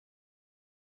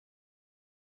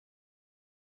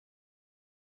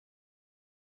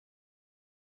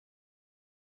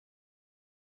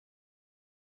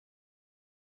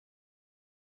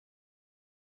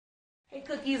Hey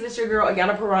cookies, it's your girl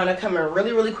Ayanna Piranha coming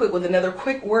really quick with another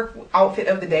quick work outfit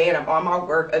of the day, and I'm on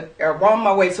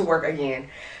my way to work again.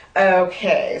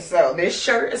 Okay, so this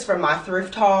shirt is from my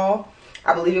thrift haul.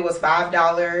 I believe it was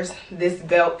 $5. This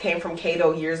belt came from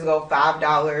Cato years ago,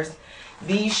 $5.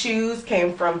 These shoes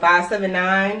came from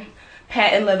 $5.79.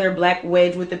 Patent leather black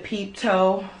wedge with the peep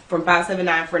toe from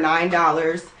 $5.79 for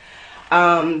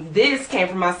 $9. This came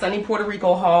from my Sunny Puerto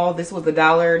Rico haul. This was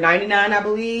 $1.99, I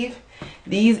believe.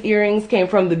 These earrings came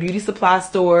from the beauty supply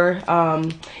store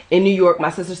in New York. My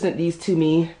sister sent these to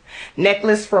me.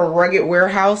 Necklace from Rugged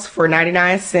Warehouse for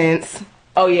 99 cents.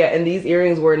 Oh yeah, and these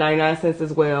earrings were 99 cents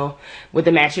as well with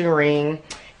the matching ring.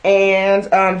 And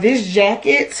this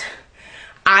jacket,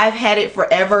 I've had it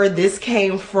forever. This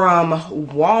came from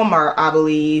Walmart, I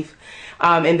believe.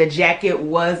 And the jacket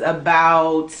was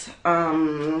about,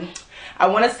 I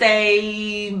want to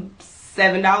say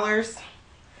 $7.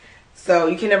 So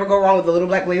you can never go wrong with a little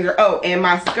black blazer. Oh, and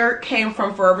my skirt came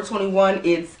from Forever 21.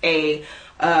 It's a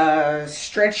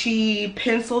stretchy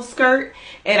pencil skirt,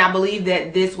 and I believe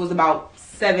that this was about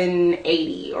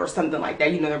 $7.80 or something like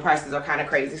that. You know, the prices are kind of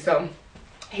crazy. So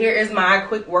here is my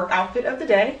quick work outfit of the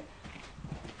day.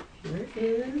 Here it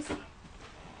is.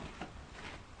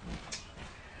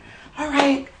 All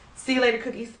right, see you later,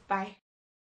 cookies. Bye.